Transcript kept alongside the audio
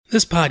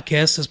This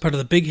podcast is part of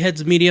the Big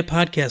Heads Media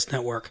Podcast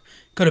Network.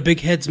 Go to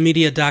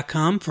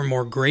bigheadsmedia.com for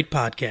more great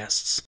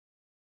podcasts.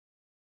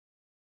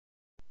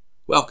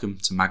 Welcome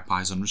to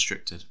Magpies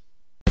Unrestricted.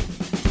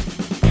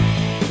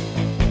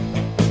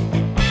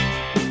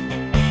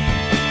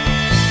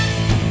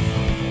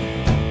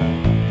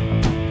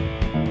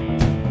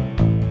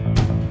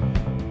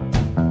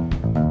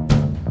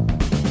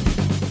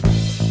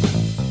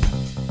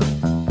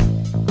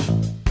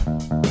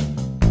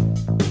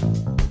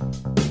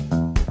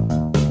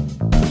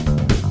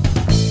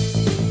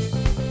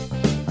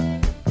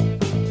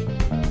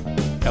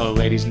 Hello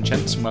ladies and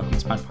gents, and welcome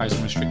to Magpies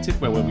Unrestricted,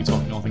 where we'll be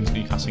talking all things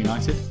Newcastle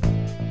United.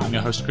 I'm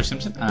your host Chris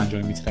Simpson, and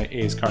joining me today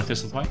is Cara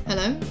Thistlethwaite.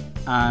 Hello.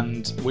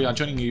 And we are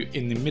joining you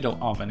in the middle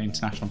of an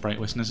international break,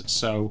 listeners,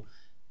 so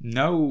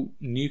no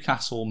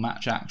Newcastle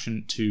match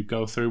action to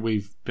go through.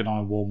 We've been on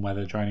a warm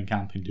weather training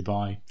camp in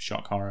Dubai,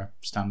 shock horror,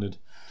 standard.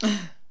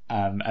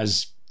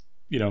 As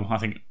you know, I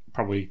think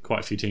probably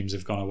quite a few teams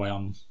have gone away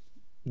on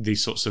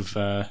these sorts of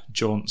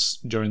jaunts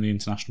during the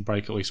international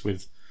break, at least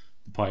with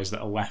the players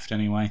that are left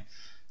anyway.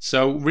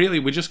 So really,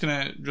 we're just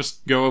going to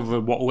go over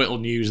what little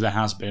news there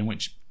has been,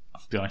 which,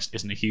 I'll be honest,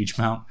 isn't a huge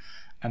amount.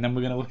 And then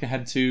we're going to look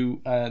ahead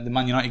to the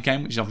Man United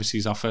game, which obviously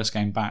is our first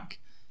game back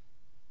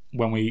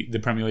when the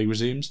Premier League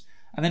resumes.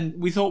 And then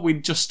we thought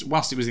we'd just,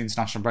 whilst it was the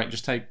international break,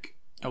 just take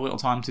a little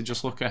time to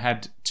just look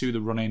ahead to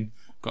the run-in.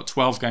 Got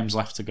 12 games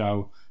left to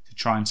go to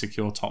try and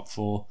secure top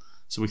four.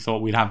 So we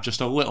thought we'd have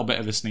just a little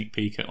bit of a sneak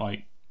peek at,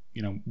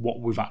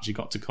 what we've actually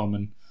got to come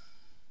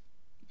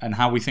and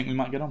how we think we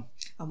might get on.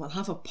 And we'll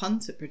have a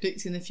punt at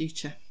predicting the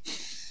future.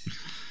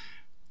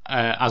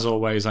 As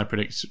always, I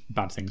predict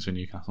bad things for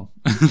Newcastle.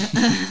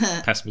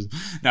 Pessimism.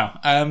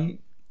 No.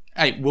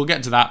 Hey, we'll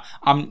get to that.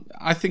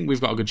 I think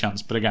we've got a good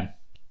chance, but again,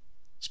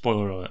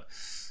 spoiler alert.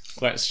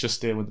 Let's just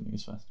deal with the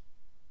news first.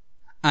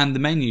 And the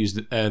main news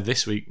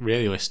this week,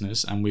 really,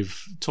 listeners, and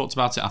we've talked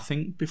about it, I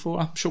think, before.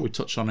 I'm sure we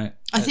touched on it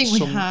at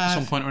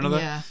some point or another.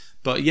 Yeah.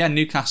 But yeah,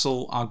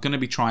 Newcastle are going to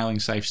be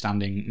trialling safe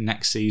standing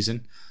next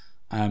season.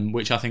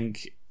 Which I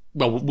think,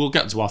 well, we'll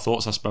get to our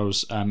thoughts, I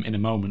suppose, in a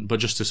moment,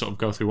 but just to sort of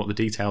go through what the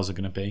details are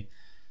going to be.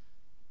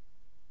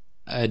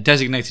 A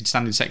designated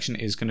standing section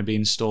is going to be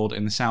installed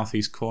in the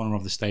southeast corner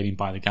of the stadium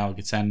by the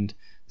Gallagher end.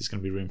 There's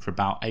going to be room for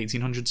about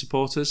 1,800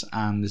 supporters,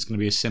 and there's going to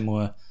be a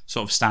similar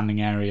sort of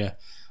standing area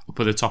up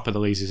at the top of the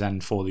Leazes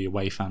end for the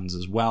away fans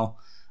as well.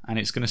 And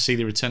it's going to see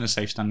the return of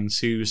safe standing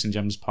to St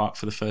James' Park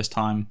for the first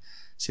time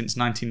since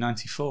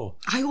 1994.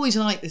 I always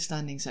liked the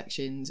standing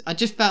sections. I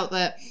just felt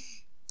that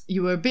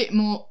you were a bit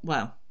more,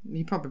 well,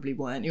 you probably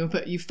weren't,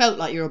 but you felt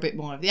like you were a bit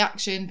more of the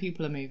action.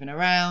 People are moving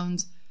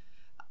around.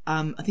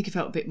 I think it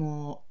felt a bit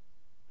more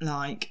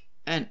like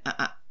an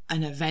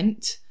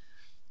event.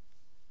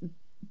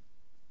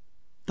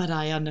 But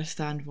I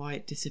understand why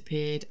it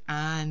disappeared,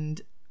 and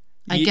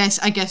I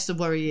guess the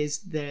worry is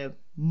the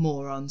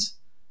morons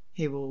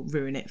who will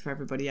ruin it for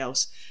everybody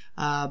else.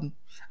 I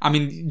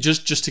mean,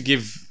 just to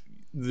give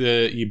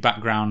your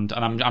background,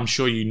 and I'm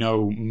sure you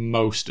know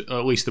most, or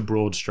at least the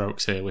broad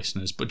strokes here,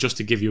 listeners, but just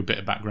to give you a bit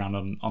of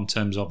background on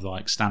terms of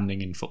like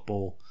standing in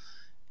football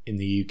in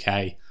the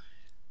UK,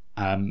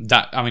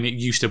 it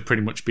used to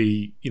pretty much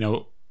be,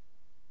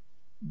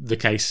 the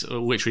case.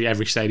 Literally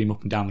every stadium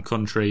up and down the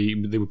country,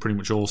 they were pretty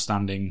much all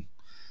standing.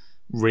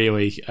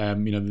 Really, there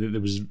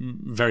was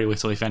very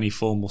little, if any,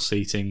 formal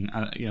seating.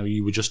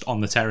 You were just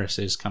on the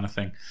terraces, kind of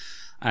thing.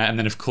 And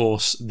then, of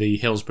course, the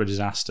Hillsborough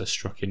disaster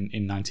struck in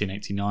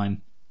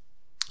 1989.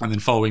 And then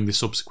following the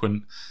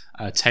subsequent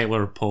Taylor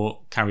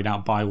report carried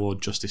out by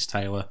Lord Justice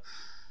Taylor,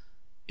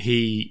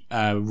 he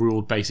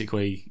ruled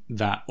basically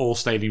that all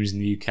stadiums in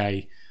the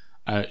UK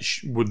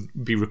would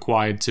be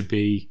required to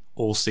be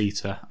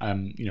all-seater,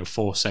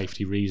 for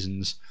safety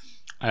reasons.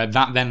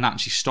 That then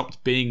actually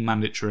stopped being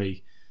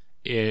mandatory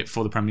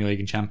for the Premier League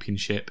and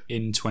Championship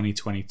in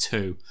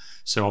 2022.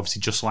 So obviously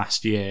just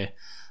last year.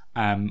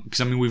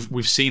 Because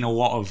we've seen a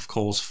lot of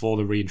calls for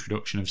the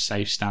reintroduction of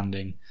safe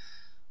standing,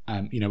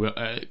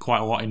 quite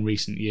a lot in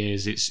recent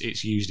years.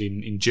 It's used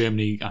in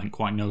Germany, I think,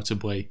 quite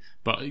notably,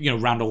 but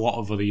around a lot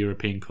of other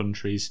European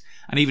countries,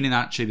 and even in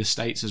actually the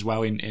States as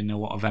well. In a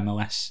lot of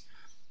MLS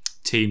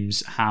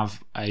teams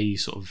have a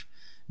sort of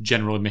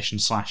general admission /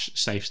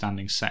 safe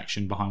standing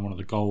section behind one of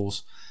the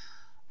goals.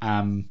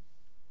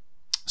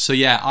 So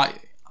yeah,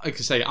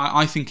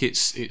 I think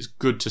it's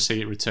good to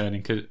see it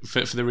returning, cause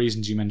for the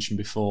reasons you mentioned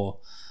before.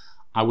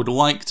 I would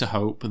like to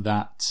hope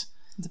that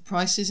the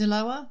prices are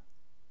lower.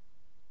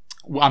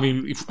 Well, I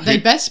mean, they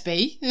best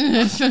be.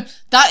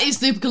 That is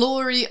the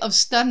glory of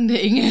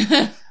standing.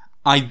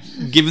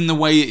 Given the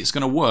way it's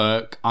going to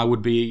work, I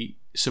would be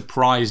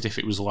surprised if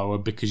it was lower,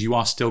 because you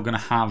are still going to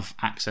have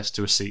access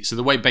to a seat. So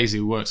the way it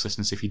basically works,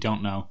 listeners, if you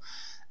don't know,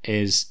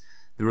 is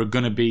there are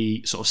going to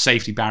be sort of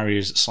safety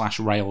barriers /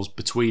 rails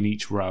between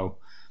each row.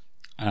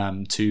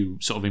 To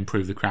sort of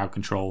improve the crowd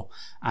control,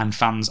 and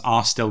fans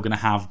are still going to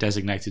have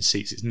designated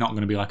seats. It's not going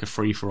to be like a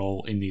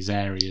free-for-all in these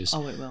areas.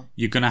 Oh, it will.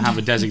 You're going to have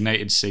a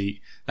designated seat.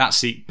 That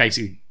seat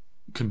basically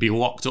can be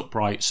locked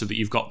upright so that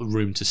you've got the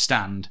room to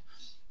stand,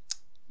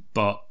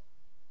 but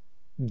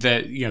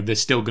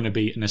there's still going to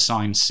be an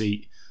assigned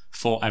seat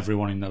for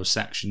everyone in those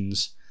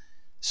sections.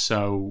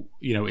 So,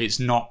 it's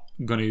not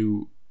going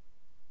to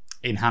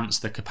enhance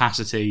the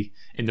capacity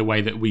in the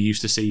way that we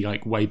used to see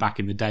like way back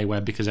in the day,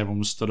 where because everyone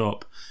was stood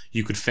up,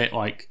 you could fit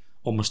like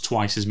almost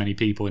twice as many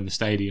people in the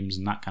stadiums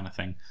and that kind of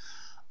thing.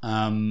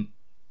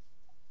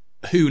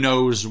 Who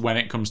knows when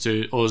it comes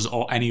to us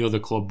or any other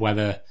club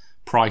whether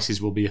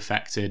prices will be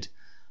affected.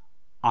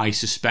 I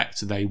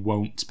suspect they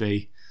won't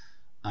be,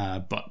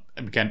 but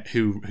again,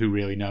 who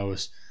really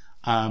knows?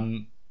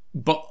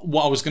 But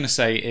what I was going to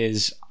say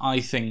is,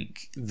 I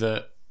think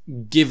that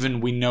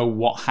given we know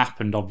what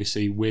happened,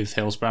 obviously, with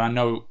Hillsborough, I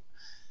know,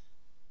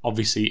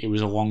 obviously, it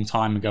was a long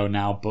time ago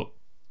now, but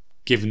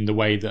given the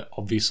way that,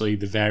 obviously,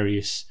 the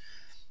various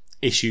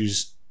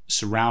issues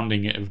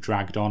surrounding it have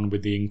dragged on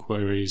with the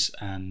inquiries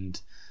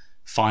and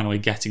finally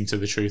getting to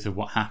the truth of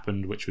what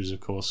happened, which was, of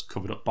course,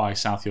 covered up by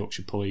South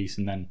Yorkshire Police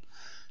and then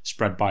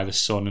spread by the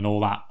Sun and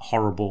all that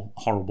horrible,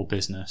 horrible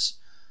business.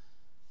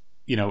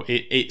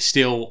 It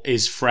still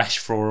is fresh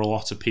for a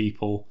lot of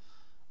people,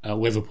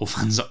 Liverpool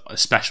fans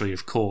especially,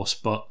 of course,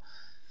 but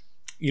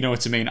you know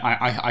what I mean?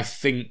 I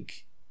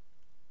think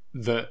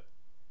that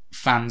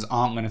fans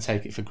aren't going to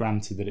take it for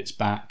granted that it's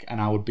back, and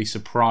I would be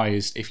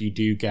surprised if you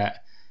do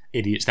get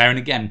idiots there. And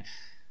again,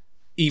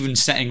 even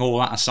setting all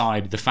that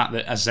aside, the fact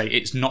that, as I say,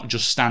 it's not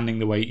just standing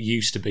the way it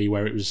used to be,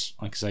 where it was,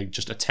 like I say,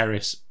 just a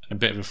terrace and a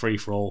bit of a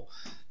free-for-all.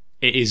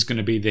 It is going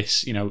to be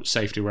this,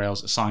 safety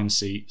rails, assigned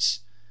seats,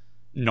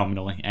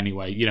 nominally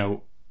anyway.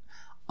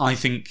 I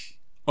think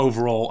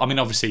overall, I mean,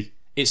 obviously,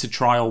 it's a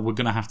trial. We're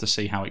going to have to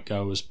see how it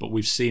goes, but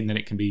we've seen that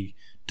it can be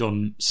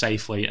done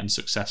safely and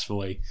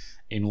successfully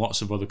in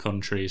lots of other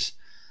countries.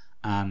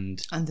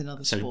 And in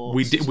other so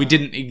sports. we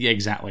didn't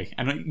exactly.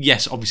 And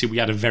yes, obviously, we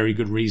had a very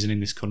good reason in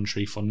this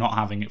country for not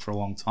having it for a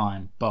long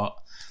time. But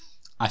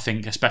I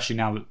think, especially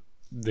now that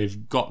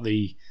they've got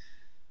the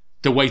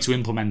way to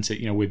implement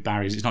it, with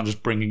barriers, it's not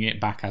just bringing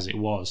it back as it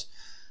was.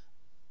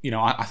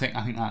 I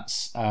think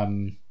that's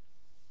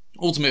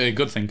ultimately a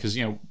good thing, because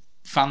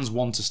fans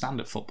want to stand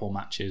at football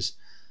matches.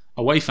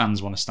 Away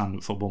fans want to stand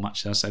at football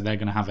matches. I say they're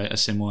going to have a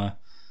similar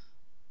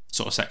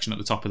sort of section at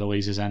the top of the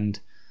Leazes End.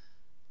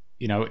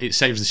 It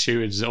saves the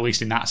stewards, at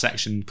least in that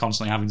section,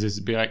 constantly having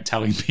to be like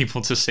telling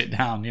people to sit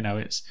down.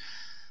 It's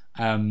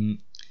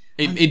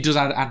it does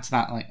add to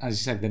that, like as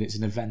you said, that it's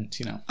an event.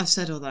 I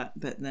said all that,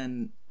 but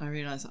then I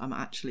realised I'm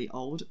actually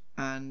old,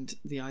 and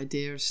the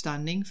idea of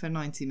standing for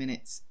 90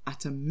 minutes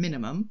at a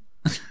minimum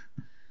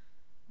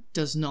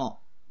does not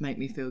make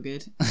me feel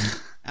good.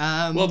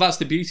 Well, that's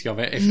the beauty of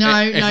it. If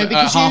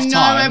because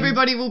half-time,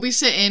 everybody will be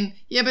sitting.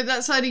 Yeah, but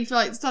that's only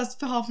that's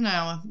for half an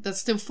hour. That's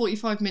still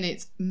 45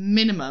 minutes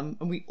minimum,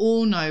 and we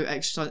all know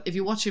exercise. If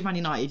you're watching Man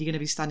United, you're going to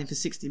be standing for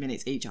 60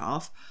 minutes each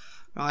half,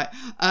 right?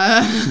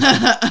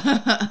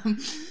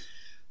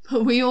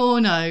 But we all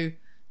know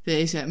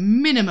that it's at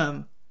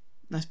minimum,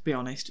 let's be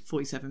honest,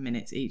 47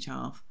 minutes each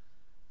half.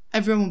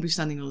 Everyone will be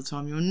standing all the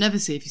time. You'll never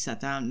see if you sat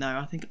down. No,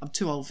 I think I'm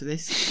too old for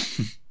this.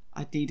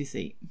 I need a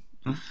seat.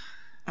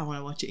 I want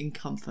to watch it in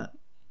comfort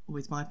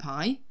with my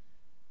pie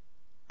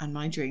and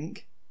my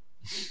drink,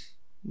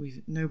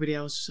 with nobody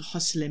else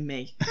hustling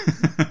me.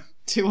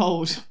 Too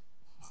old.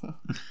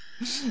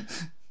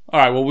 All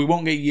right, well, we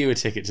won't get you a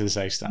ticket to the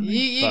safe standing.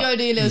 You go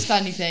do a little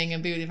standing thing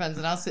and be with your friends,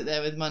 and I'll sit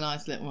there with my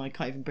nice little... Well, I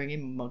can't even bring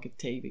in a mug of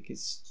tea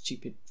because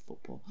stupid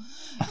football.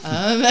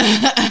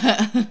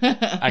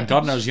 And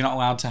God knows you're not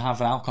allowed to have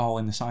alcohol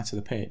in the sight of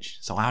the pitch.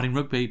 It's allowed in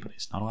rugby, but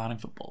it's not allowed in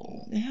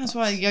football. Yeah, that's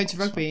why you go to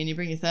rugby and you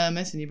bring your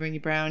thermos and you bring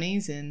your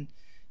brownies and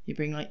you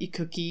bring like your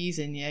cookies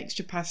and your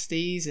extra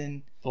pasties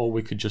and... Or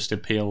we could just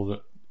appeal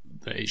that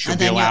it should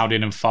be allowed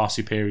in a far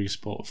superior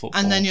sport of football.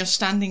 And then your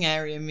standing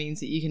area means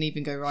that you can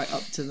even go right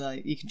up to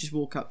the... You can just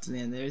walk up to the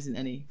end. There isn't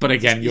any... But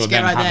again, you're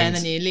then get right there, and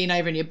then you lean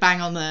over and you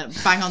bang on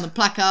the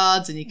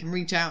placards, and you can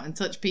reach out and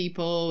touch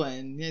people,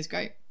 and it's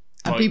great.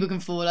 And people can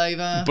fall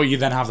over. But you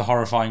then have the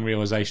horrifying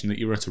realisation that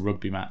you're at a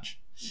rugby match.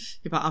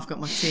 Yeah, but I've got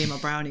my tea and my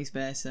brownies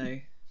there, so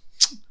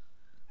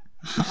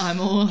I'm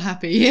all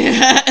happy.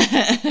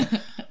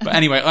 But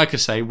anyway, like I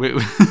say, we're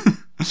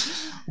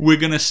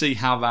going to see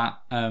how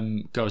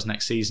that goes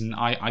next season.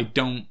 I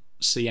don't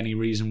see any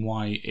reason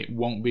why it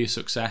won't be a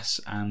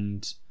success,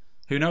 and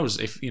who knows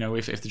if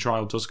the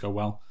trial does go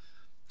well.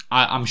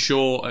 I'm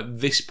sure at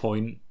this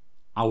point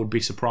I would be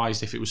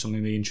surprised if it was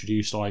something they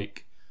introduced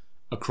like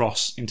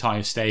across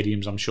entire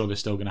stadiums. I'm sure they're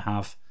still going to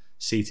have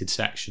seated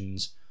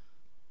sections,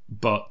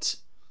 but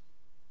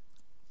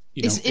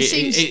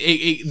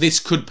this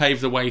could pave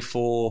the way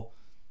for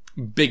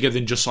bigger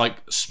than just like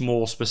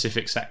small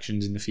specific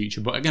sections in the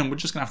future. But again, we're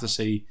just going to have to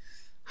see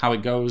how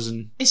it goes.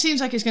 And it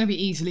seems like it's going to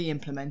be easily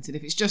implemented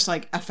if it's just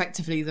like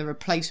effectively the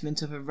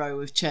replacement of a row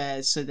of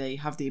chairs so they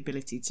have the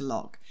ability to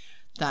lock.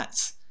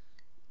 That's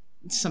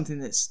something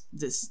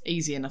that's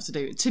easy enough to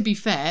do. To be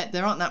fair,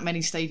 there aren't that many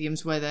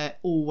stadiums where they're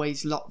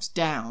always locked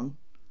down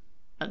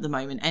at the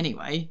moment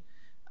anyway.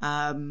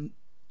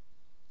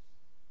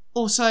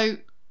 Also,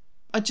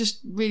 I just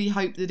really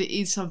hope that it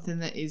is something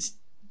that is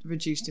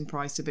reduced in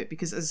price a bit,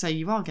 because as I say,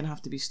 you are going to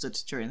have to be stood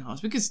during the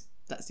halves, because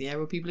that's the area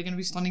where people are going to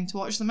be standing to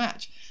watch the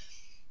match.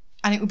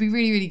 And it would be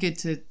really, really good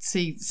to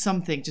see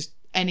something, just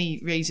any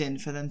reason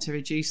for them to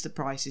reduce the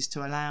prices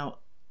to allow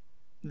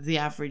the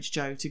average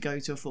Joe to go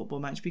to a football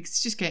match, because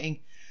it's just getting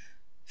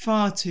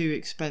far too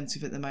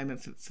expensive at the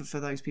moment for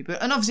those people.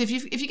 And obviously,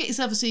 if you get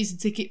yourself a season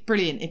ticket,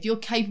 brilliant. If you're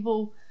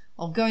capable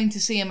of going to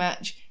see a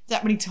match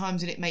that many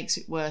times and it makes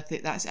it worth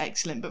it, that's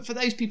excellent. But for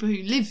those people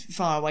who live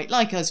far away,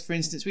 like us, for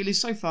instance, we live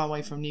so far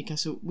away from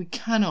Newcastle, we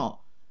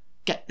cannot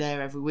get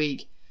there every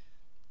week,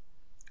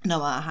 no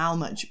matter how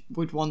much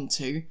we'd want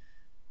to.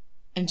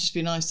 And just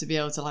be nice to be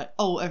able to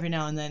every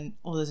now and then,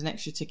 there's an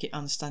extra ticket,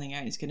 understanding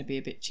out it's going to be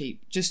a bit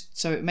cheap, just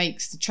so it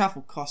makes the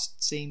travel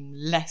cost seem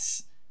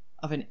less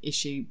of an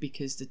issue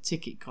because the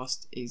ticket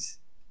cost is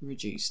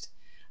reduced.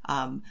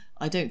 I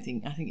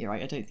think you're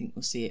right, I don't think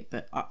we'll see it,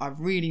 but I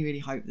really, really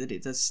hope that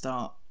it does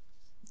start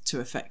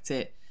to affect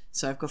it.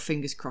 So I've got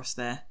fingers crossed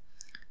there.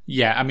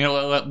 Yeah, I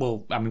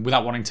mean,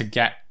 without wanting to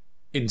get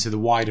into the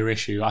wider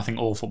issue, I think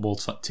all football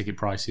ticket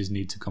prices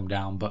need to come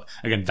down. But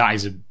again, that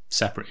is a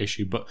separate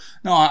issue. But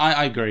no,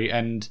 I agree,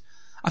 and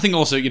I think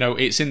also,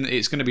 it's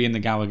going to be in the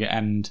Gallagher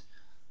End.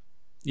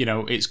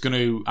 It's going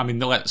to. I mean,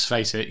 let's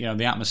face it.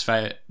 The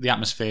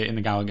atmosphere in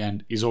the Gallagher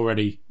End is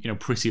already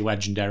pretty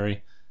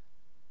legendary.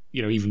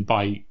 Even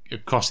by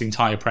across the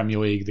entire Premier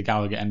League, the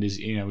Gallagher End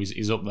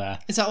is up there.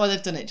 Is that why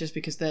they've done it? Just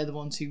because they're the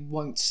ones who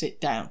won't sit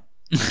down?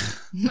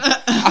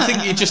 I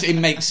think it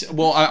makes.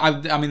 Well,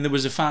 I mean, there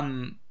was a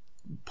fan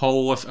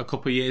poll a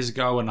couple of years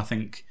ago, and I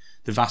think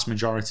the vast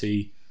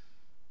majority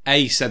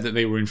said that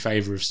they were in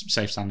favour of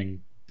safe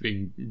standing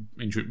being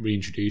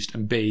reintroduced,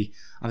 and B,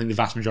 I think the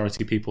vast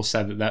majority of people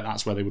said that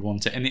that's where they would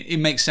want it, and it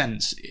makes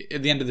sense.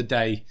 At the end of the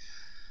day,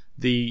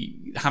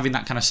 having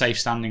that kind of safe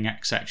standing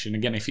section,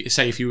 again, if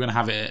you were going to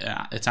have it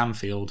at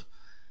Anfield,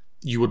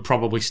 you would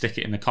probably stick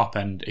it in the Kop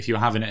end. If you were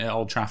having it at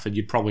Old Trafford,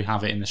 you'd probably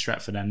have it in the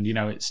Stretford end.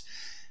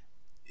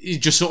 It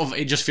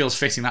just feels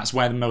fitting. That's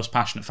where the most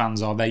passionate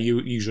fans are. They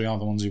usually are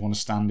the ones who want to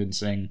stand and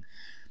sing.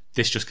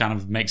 This just kind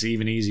of makes it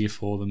even easier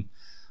for them.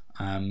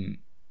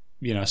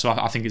 So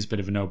I think it's a bit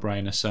of a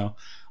no-brainer. So,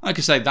 like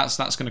I say, that's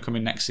going to come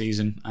in next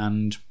season,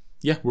 and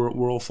yeah,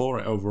 we're all for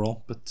it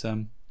overall. But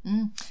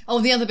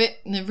the other bit,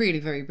 really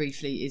very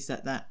briefly, is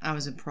that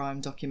Amazon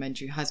Prime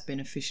documentary has been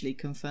officially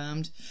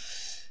confirmed.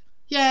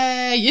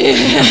 Yeah.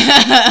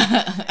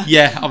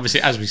 Yeah,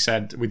 obviously, as we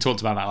said, we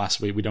talked about that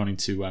last week. We don't need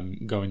to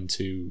go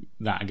into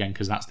that again,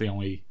 because that's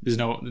there's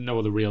no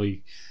other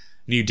really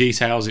new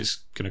details. It's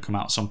going to come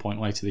out at some point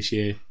later this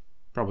year,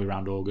 probably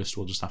around August.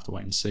 We'll just have to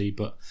wait and see.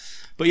 But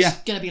yeah,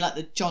 it's going to be like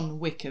the John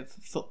Wick of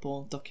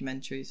football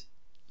documentaries.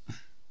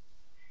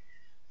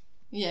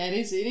 Yeah, it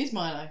is. It is,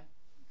 Milo.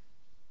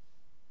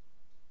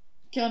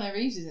 Keanu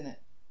Reeves is in it.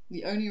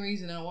 The only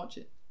reason I watch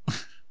it.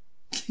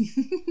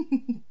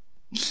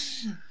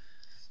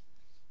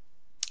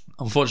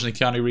 Unfortunately,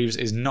 Keanu Reeves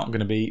is not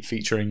going to be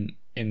featuring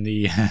in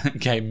the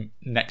game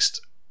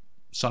next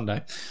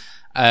Sunday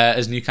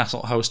as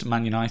Newcastle host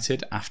Man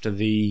United after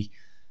the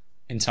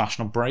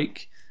international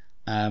break.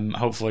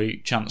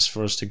 Hopefully, chance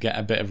for us to get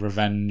a bit of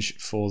revenge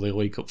for the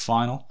League Cup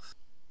final.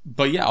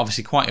 But yeah,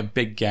 obviously quite a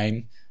big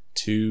game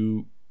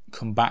to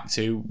come back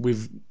to.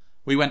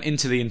 We went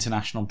into the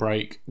international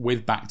break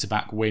with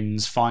back-to-back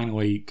wins,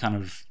 finally kind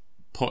of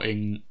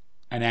putting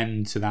an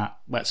end to that,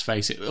 let's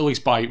face it, at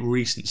least by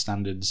recent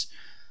standards,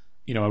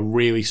 a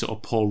really sort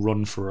of poor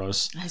run for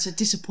us. It's a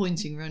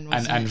disappointing run,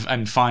 wasn't it?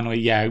 And finally,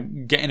 yeah,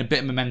 getting a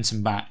bit of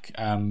momentum back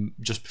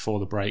just before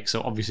the break.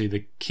 So obviously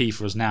the key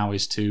for us now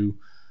is to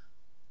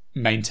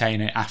maintain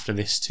it after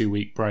this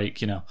 2-week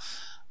break,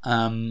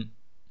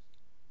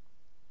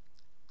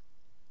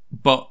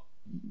 But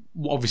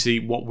obviously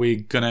what we're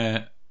going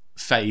to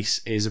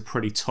face is a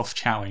pretty tough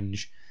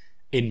challenge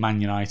in Man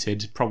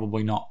United.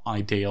 Probably not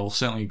ideal.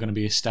 Certainly going to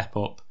be a step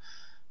up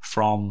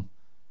from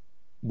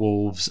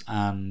Wolves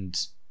and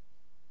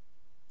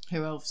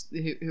who else?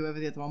 Whoever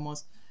the other one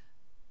was.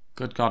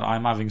 Good God,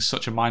 I'm having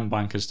such a mind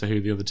blank as to who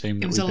the other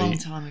team that we beat. It was a long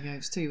time ago. It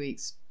was 2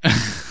 weeks.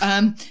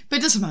 But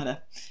it doesn't matter,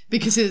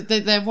 because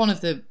they're one of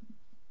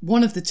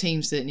the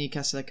teams that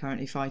Newcastle are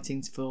currently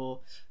fighting for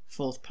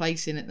 4th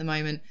place in at the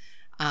moment.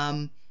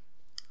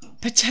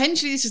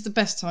 Potentially this is the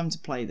best time to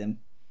play them,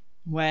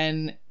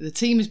 when the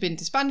team has been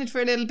disbanded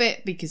for a little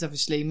bit, because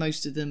obviously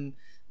most of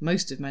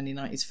Man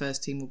United's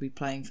first team will be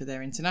playing for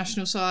their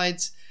international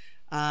sides.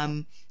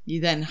 You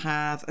then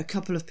have a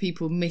couple of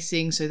people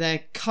missing, so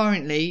they're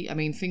currently,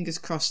 fingers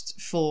crossed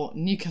for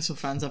Newcastle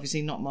fans,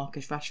 obviously not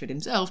Marcus Rashford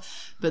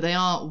himself, but they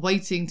are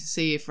waiting to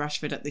see if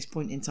Rashford, at this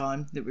point in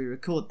time that we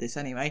record this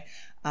anyway,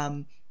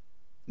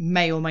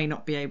 may or may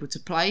not be able to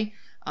play.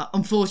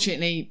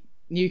 Unfortunately,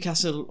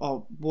 Newcastle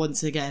are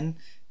once again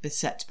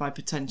beset by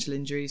potential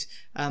injuries.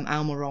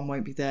 Almiron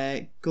won't be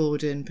there.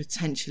 Gordon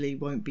potentially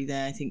won't be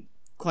there. I think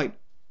quite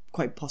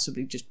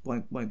possibly just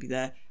won't be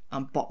there.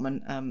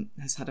 Botman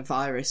has had a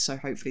virus, so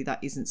hopefully that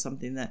isn't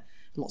something that,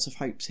 lots of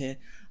hopes here.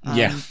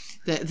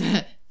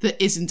 That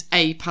isn't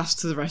A, passed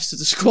to the rest of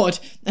the squad,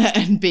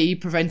 and B,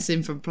 prevents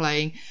him from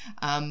playing.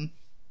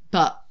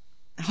 But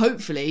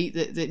hopefully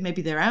that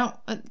maybe they're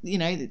out.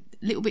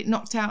 little bit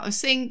knocked out of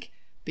sync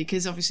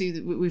because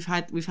obviously we've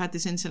had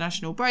this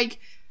international break.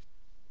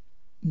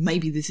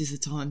 Maybe this is the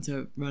time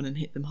to run and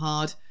hit them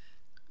hard.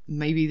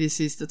 Maybe this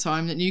is the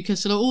time that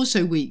Newcastle are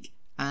also weak,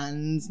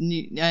 and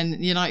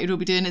United will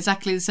be doing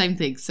exactly the same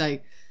thing. So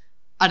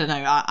I don't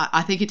know.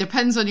 I think it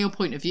depends on your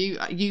point of view.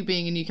 You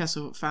being a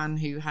Newcastle fan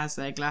who has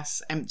their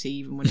glass empty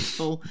even when it's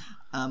full,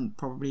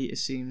 probably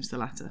assumes the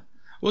latter.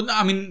 Well,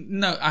 I mean,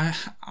 no,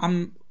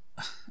 I'm.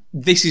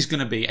 This is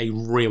going to be a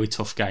really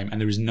tough game, and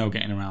there is no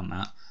getting around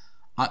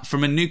that.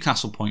 From a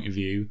Newcastle point of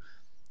view,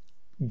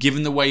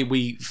 given the way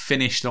we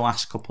finished the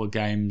last couple of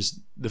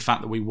games, the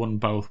fact that we won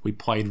both, we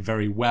played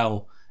very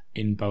well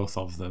in both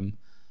of them,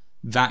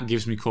 that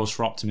gives me cause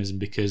for optimism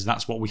because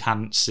that's what we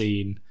hadn't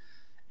seen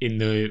in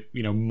the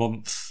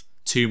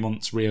 2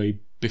 months really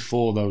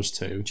before those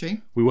two. True.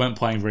 We weren't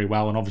playing very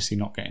well and obviously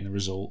not getting the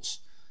results.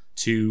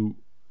 To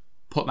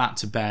put that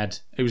to bed,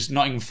 it was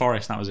Nottingham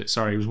Forest, that was it.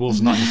 Sorry, it was Wolves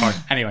and Nottingham Forest.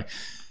 Anyway,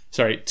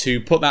 sorry, to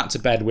put that to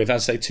bed with,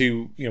 as I say,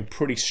 two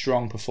pretty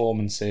strong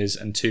performances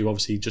and two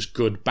obviously just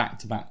good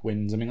back-to-back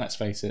wins. I mean, let's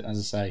face it, as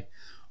I say,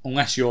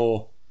 unless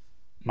you're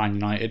Man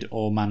United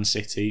or Man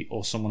City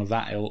or someone of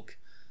that ilk,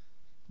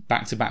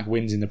 back-to-back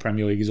wins in the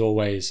Premier League is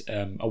always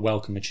a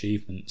welcome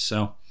achievement.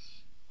 So,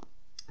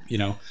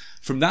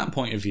 from that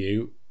point of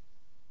view,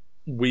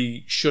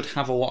 we should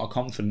have a lot of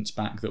confidence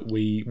back that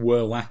we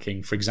were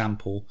lacking, for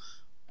example,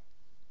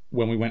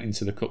 when we went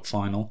into the cup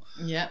final.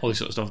 Yeah. All this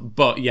sort of stuff.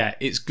 But yeah,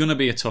 it's going to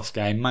be a tough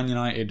game. Man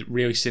United,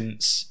 really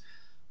since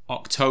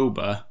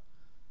October,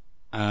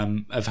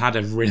 have had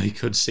a really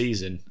good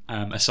season,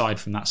 aside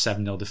from that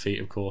 7-0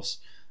 defeat, of course,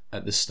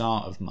 at the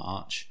start of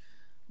March.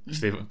 If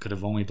they could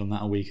have only done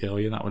that a week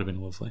earlier, that would have been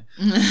lovely.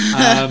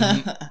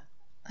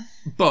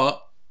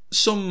 But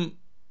some,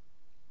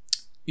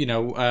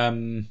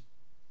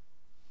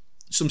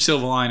 some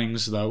silver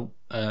linings, though,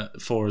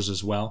 for us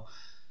as well.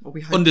 Well,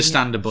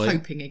 understandably.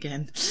 Hoping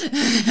again.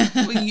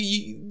 Well,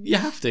 you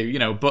have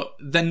to, but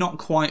they're not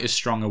quite as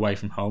strong away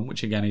from home,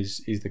 which again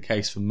is the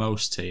case for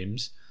most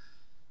teams.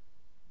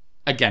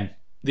 Again,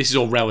 this is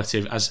all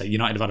relative. As I say,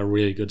 United have had a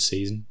really good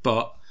season,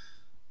 but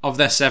of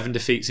their 7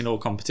 defeats in all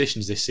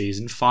competitions this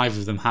season, 5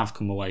 of them have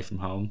come away from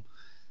home.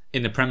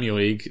 In the Premier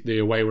League, the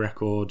away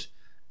record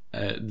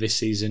this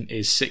season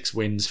is 6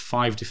 wins,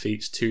 5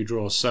 defeats, 2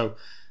 draws. So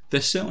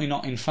they're certainly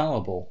not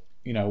infallible,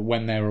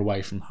 when they're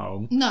away from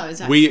home. No,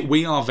 exactly.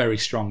 We are very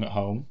strong at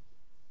home.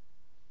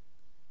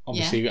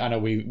 Obviously, I know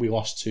we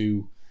lost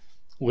to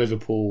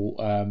Liverpool,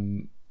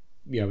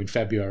 in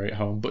February at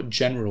home, but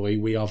generally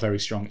we are very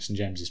strong at St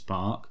James's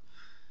Park.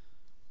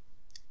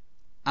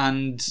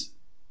 And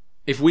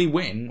if we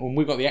win, and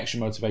we've got the extra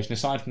motivation,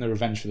 aside from the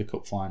revenge for the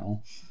cup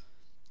final,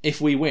 if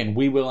we win,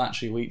 we will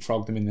actually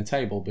leapfrog them in the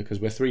table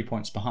because we're 3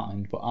 points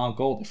behind, but our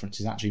goal difference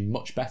is actually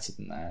much better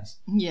than theirs.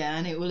 Yeah,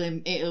 and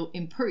it'll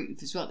improve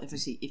as well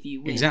if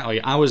you win.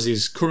 Exactly. Ours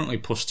is currently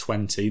plus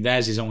 20,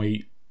 theirs is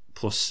only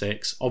plus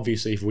 6.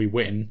 Obviously, if we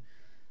win,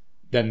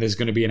 then there's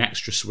going to be an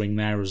extra swing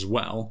there as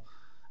well.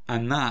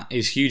 And that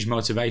is huge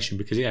motivation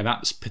because,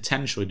 that's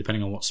potentially,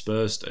 depending on what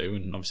Spurs do,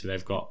 and obviously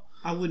they've got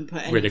I wouldn't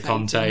put any rid of faith in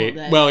Conte. what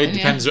they're Well, it doing,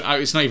 depends. Yeah.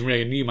 It's not even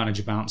really a new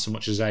manager bounce so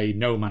much as a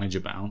no manager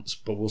bounce,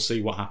 but we'll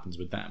see what happens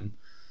with them.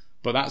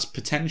 But that's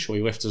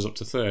potentially lift us up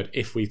to 3rd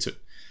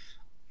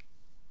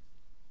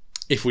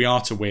if we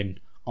are to win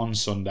on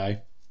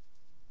Sunday.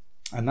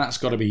 And that's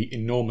got to be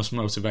enormous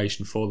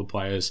motivation for the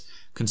players,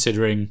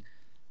 considering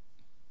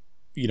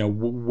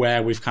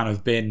where we've kind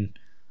of been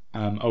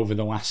over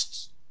the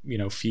last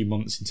few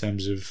months in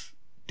terms of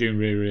doing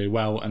really, really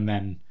well, and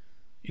then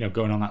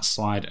going on that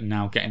slide and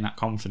now getting that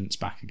confidence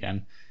back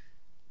again.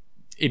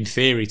 In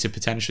theory, to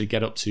potentially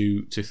get up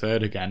to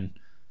 3rd again,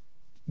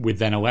 with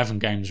then 11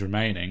 games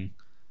remaining,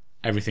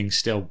 everything's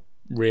still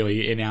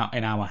really in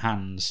our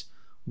hands,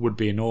 would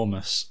be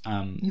enormous.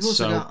 You've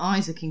also got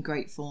Isaac in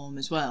great form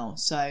as well,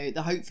 so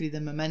hopefully the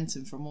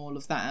momentum from all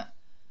of that,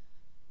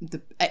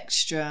 the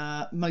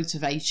extra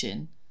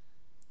motivation,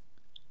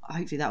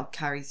 hopefully that will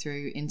carry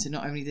through into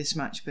not only this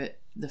match but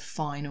the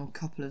final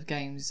couple of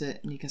games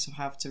that Newcastle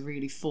have to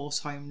really force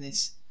home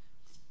this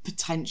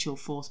potential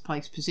 4th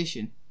place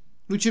position,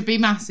 which would be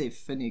massive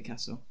for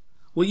Newcastle.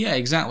 Well, yeah,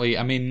 exactly.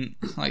 I mean,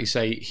 like you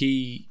say,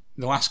 the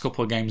last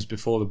couple of games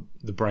before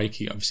the break,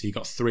 he obviously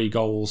got 3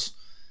 goals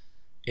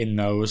in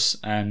those,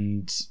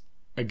 and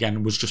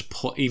again was just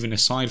even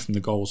aside from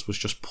the goals, was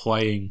just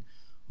playing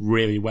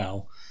really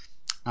well.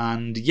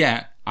 And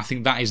yeah, I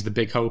think that is the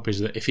big hope,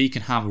 is that if he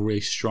can have a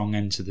really strong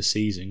end to the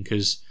season,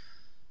 because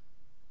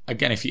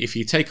again, if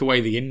you take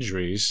away the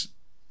injuries,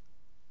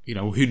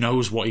 who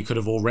knows what he could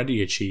have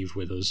already achieved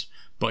with us,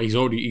 but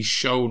he's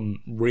shown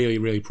really,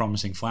 really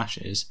promising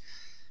flashes.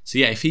 So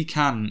yeah, if he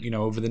can,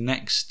 over the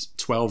next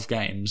 12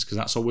 games, because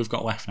that's all we've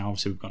got left now,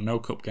 obviously we've got no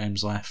cup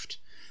games left,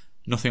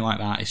 nothing like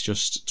that, it's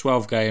just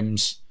 12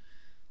 games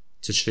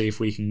to see if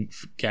we can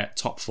get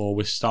top 4.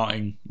 We're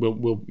starting, we're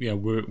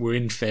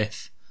in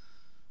 5th,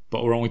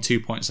 but we're only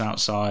 2 points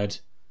outside,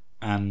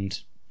 and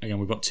again,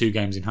 we've got 2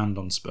 games in hand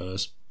on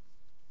Spurs.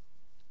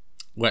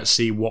 Let's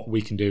see what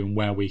we can do and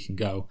where we can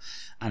go.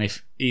 And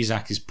if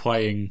Isak is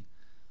playing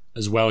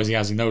as well as he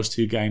has in those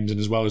two games, and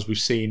as well as we've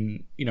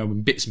seen,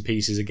 in bits and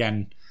pieces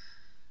again.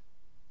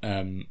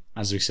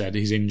 As we said,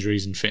 his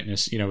injuries and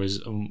fitness, has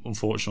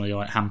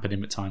unfortunately hampered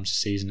him at times this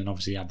season, and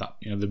obviously he had that,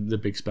 the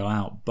big spell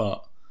out.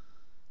 But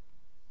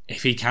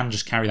if he can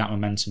just carry that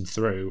momentum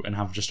through and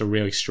have just a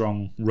really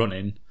strong run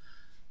in,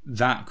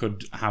 that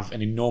could have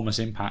an enormous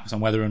impact on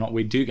whether or not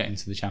we do get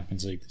into the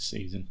Champions League this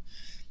season.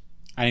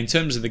 And in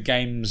terms of the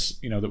games,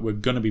 that we're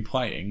going to be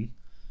playing,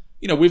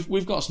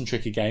 we've got some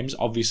tricky games.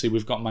 Obviously,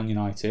 we've got Man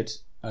United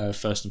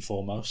first and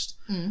foremost.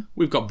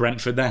 We've got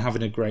Brentford. They're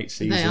having a great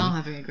season. They are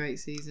having a great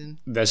season.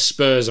 There's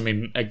Spurs. I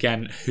mean,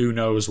 again, who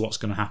knows what's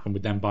going to happen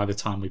with them by the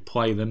time we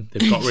play them?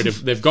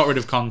 They've got rid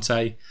of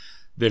Conte.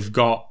 They've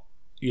got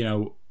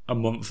a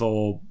month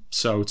or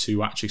so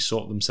to actually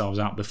sort themselves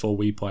out before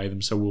we play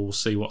them. So we'll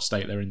see what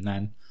state they're in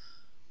then.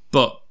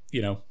 But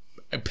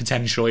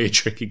potentially a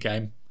tricky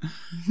game.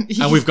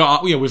 And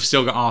we've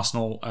still got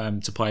Arsenal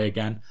to play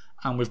again.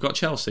 And we've got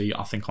Chelsea,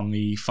 I think, on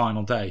the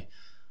final day.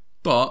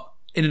 But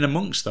in and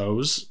amongst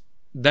those,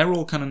 they're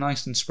all kind of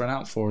nice and spread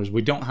out for us.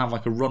 We don't have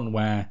a run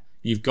where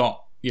you've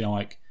got,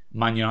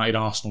 Man United,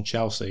 Arsenal,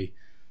 Chelsea,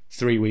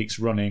 3 weeks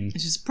running.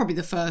 Which is probably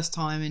the first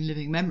time in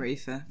living memory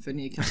for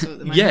Newcastle at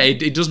the moment. Yeah,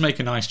 it does make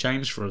a nice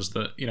change for us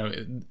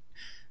that,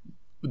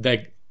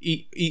 they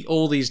eat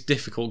all these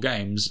difficult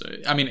games.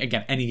 I mean,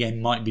 again, any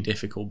game might be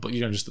difficult, but,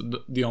 just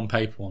the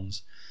on-paper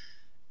ones.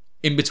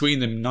 In between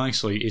them,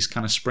 nicely, is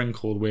kind of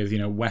sprinkled with,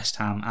 West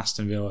Ham,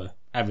 Aston Villa,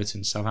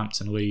 Everton,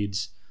 Southampton,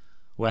 Leeds,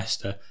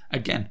 Leicester.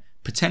 Again,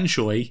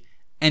 potentially,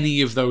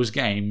 any of those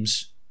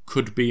games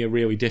could be a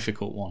really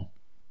difficult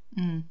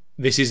one.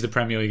 This is the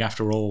Premier League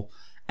after all.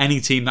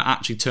 Any team that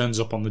actually turns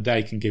up on the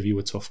day can give you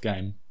a tough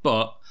game.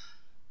 But,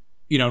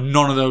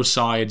 none of those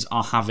sides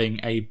are having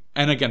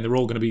and again, they're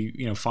all going to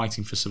be,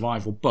 fighting for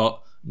survival,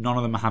 but none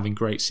of them are having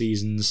great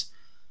seasons.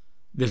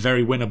 They're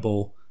very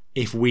winnable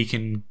if we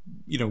can,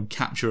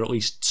 capture at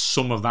least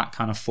some of that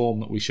kind of form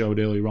that we showed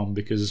earlier on,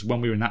 because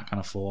when we were in that kind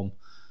of form,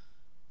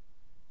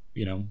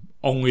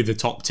 only the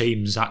top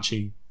teams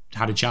actually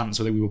had a chance,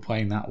 so that we were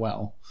playing that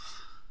well.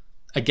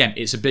 Again,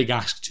 it's a big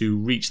ask to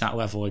reach that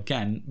level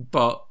again,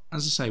 but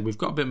as I say, we've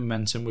got a bit of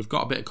momentum, we've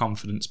got a bit of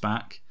confidence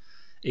back.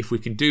 If we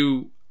can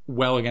do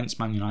well against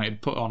Man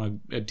United, put on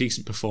a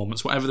decent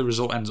performance, whatever the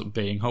result ends up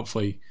being,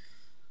 hopefully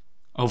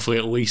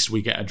at least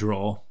we get a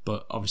draw,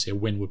 but obviously a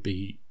win would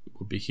be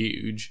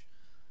huge.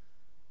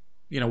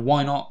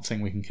 Why not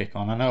think we can kick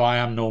on? I know I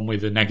am normally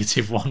the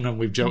negative one, and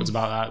we've joked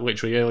about that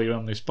literally earlier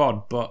on this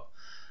pod, but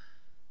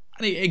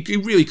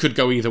it really could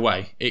go either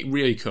way. It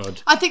really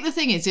could. I think the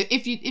thing is,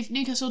 if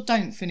Newcastle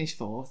don't finish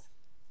fourth,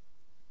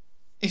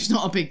 it's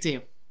not a big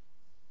deal,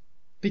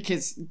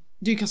 because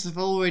Newcastle have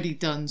already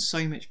done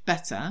so much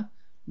better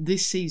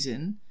this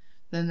season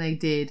than they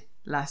did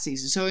last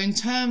season. So in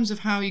terms of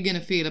how you're going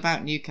to feel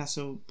about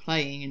Newcastle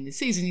playing in this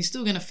season, you're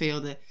still going to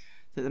feel that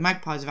the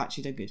Magpies have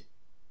actually done good.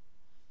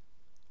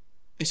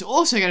 It's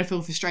also going to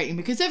feel frustrating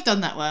because they've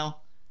done that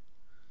well.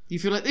 You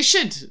feel like they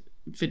should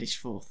finish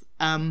fourth.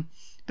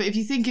 But if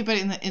you think about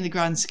it in the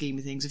grand scheme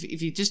of things,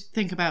 if you just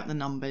think about the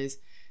numbers,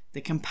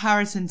 the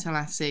comparison to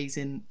last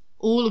season,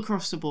 all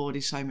across the board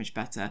is so much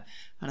better.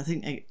 And I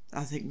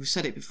think we've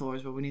said it before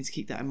as well. We need to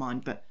keep that in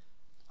mind. But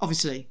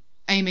obviously,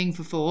 aiming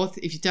for fourth.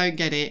 If you don't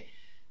get it,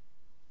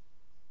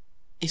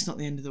 it's not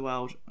the end of the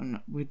world, and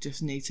we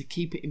just need to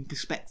keep it in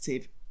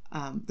perspective.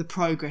 The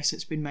progress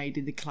that's been made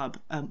in the club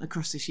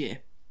across this year,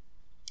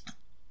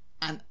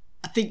 and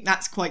I think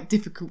that's quite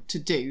difficult to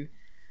do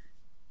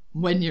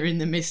when you're in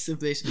the midst of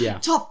this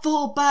top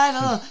four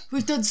battle.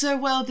 We've done so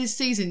well this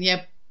season,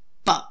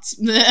 but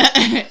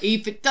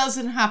if it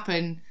doesn't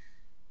happen,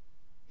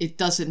 it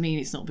doesn't mean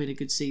it's not been a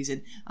good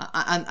season.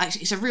 And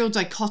actually, it's a real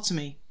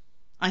dichotomy,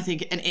 I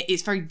think, and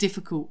it's very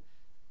difficult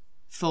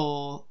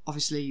for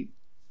obviously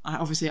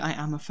I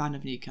am a fan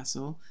of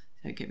Newcastle.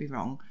 Don't get me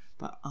wrong,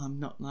 but I'm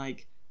not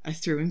like a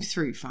through and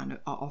through fan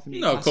of Newcastle.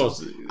 No, of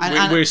course.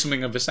 We're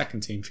something of a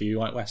second team for you,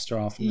 like Leicester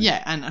are for me.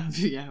 Yeah, and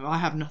I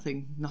have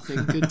nothing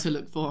good to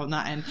look for on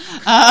that end.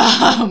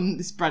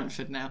 It's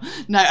Brentford now.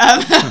 No,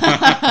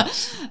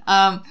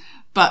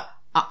 but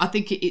I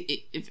think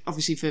it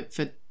obviously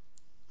for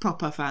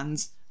proper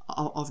fans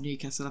of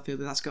Newcastle, I feel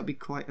that's got to be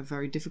quite a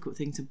very difficult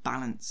thing to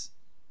balance.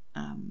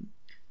 And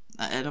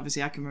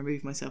obviously, I can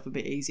remove myself a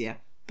bit easier.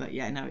 But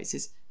yeah, no,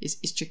 it's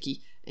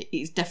tricky.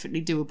 It's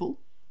definitely doable.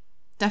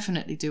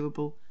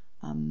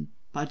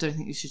 But I don't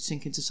think you should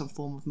sink into some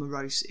form of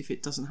morose if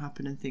it doesn't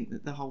happen and think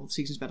that the whole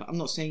season's better. I'm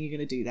not saying you're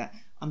going to do that.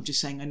 I'm just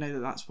saying I know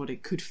that that's what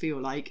it could feel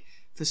like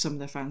for some of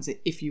their fans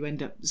if you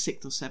end up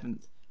 6th or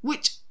 7th,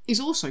 which is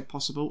also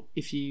possible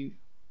if you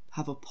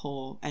have a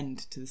poor end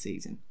to the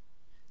season.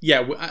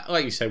 Yeah,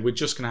 like you said, we're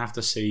just going to have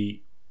to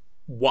see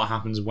what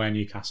happens where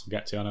Newcastle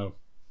get to. I know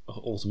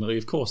ultimately,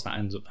 of course, that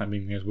ends up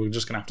happening. We're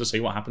just going to have to see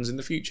what happens in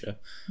the future.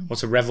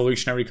 What's a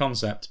revolutionary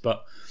concept,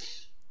 but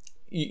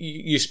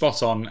you're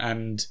spot on.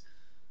 And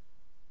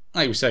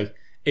like we say,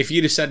 if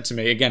you'd have said to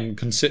me again,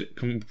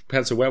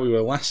 compared to where we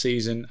were last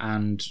season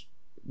and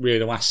really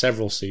the last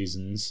several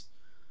seasons,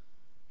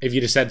 if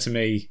you'd have said to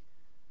me,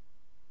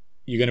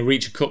 you're going to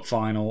reach a cup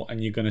final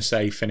and you're going to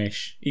say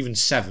finish even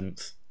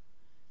 7th.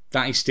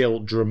 That is still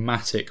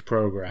dramatic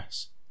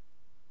progress.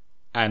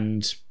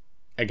 And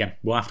again,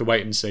 we'll have to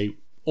wait and see.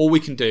 All we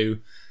can do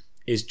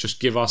is just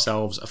give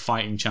ourselves a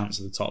fighting chance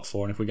at the top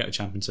 4, and if we get the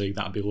Champions League,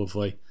 that'd be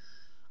lovely.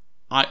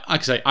 I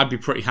could say I'd be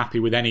pretty happy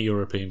with any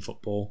European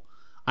football.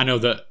 I know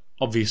that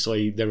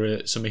obviously there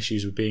are some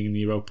issues with being in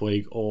the Europa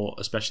League, or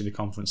especially the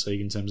Conference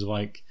League, in terms of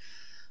like,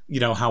 you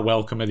know, how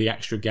welcome are the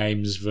extra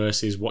games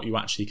versus what you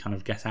actually kind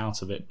of get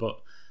out of it. But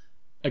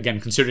again,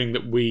 considering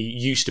that we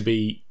used to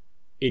be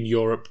in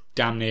Europe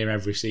damn near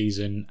every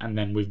season, and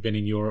then we've been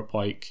in Europe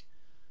like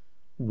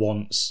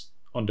once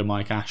under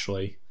Mike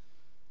Ashley,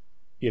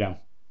 you know,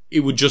 it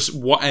would just,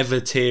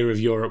 whatever tier of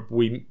Europe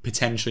we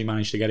potentially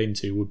manage to get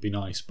into would be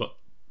nice, but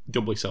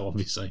doubly so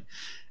obviously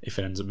if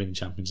it ends up being the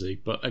Champions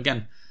League. But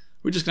again,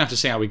 we're just gonna have to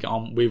see how we get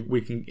on.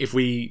 We can, if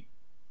we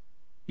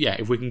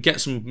can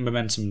get some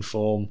momentum and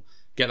form,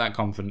 get that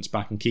confidence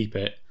back and keep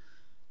it,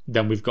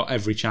 then we've got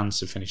every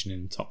chance of finishing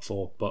in the top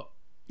 4. But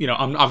you know,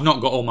 I've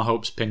not got all my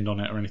hopes pinned on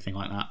it or anything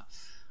like that.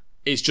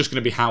 It's just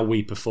going to be how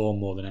we perform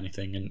more than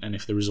anything, and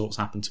if the results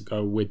happen to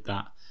go with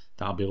that,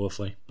 that'll be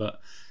lovely.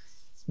 But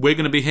we're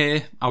going to be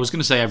here, I was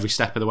going to say every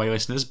step of the way,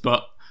 listeners,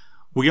 but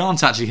we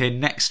aren't actually here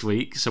next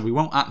week, so we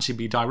won't actually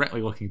be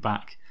directly looking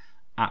back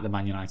at the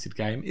Man United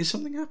game. Is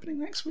something happening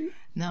next week?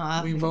 No,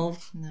 Are we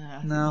involved?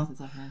 No. No.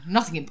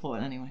 Nothing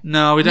important anyway.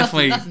 No, we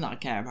definitely... Nothing that I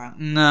care about.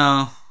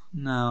 No,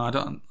 I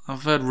don't.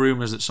 I've heard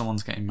rumours that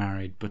someone's getting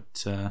married,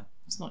 but...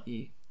 It's not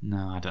you.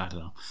 No, I don't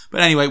know.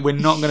 But anyway, we're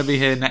not going to be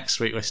here next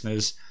week,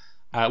 listeners.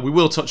 We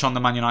will touch on the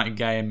Man United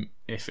game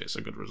if it's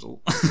a good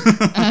result.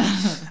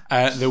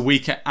 The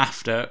week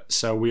after,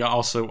 so we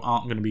also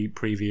aren't going to be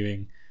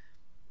previewing.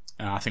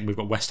 I think we've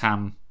got West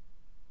Ham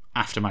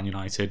after Man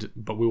United,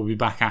 but we will be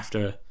back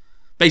after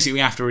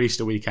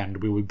Easter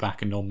weekend. We will be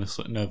back and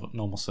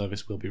normal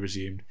service will be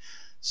resumed.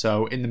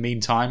 So in the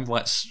meantime,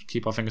 let's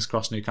keep our fingers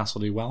crossed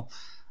Newcastle do well.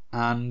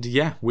 And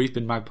yeah, we've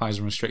been Magpies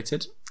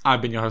Unrestricted.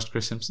 I've been your host,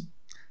 Chris Simpson.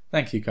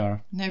 Thank you,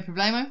 Cara. No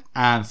problemo.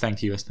 And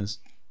thank you, listeners.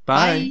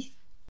 Bye.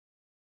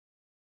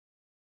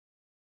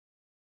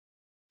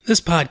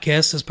 This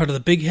podcast is part of the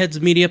Big Heads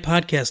Media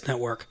Podcast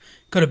Network.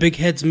 Go to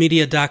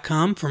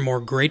bigheadsmedia.com for more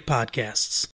great podcasts.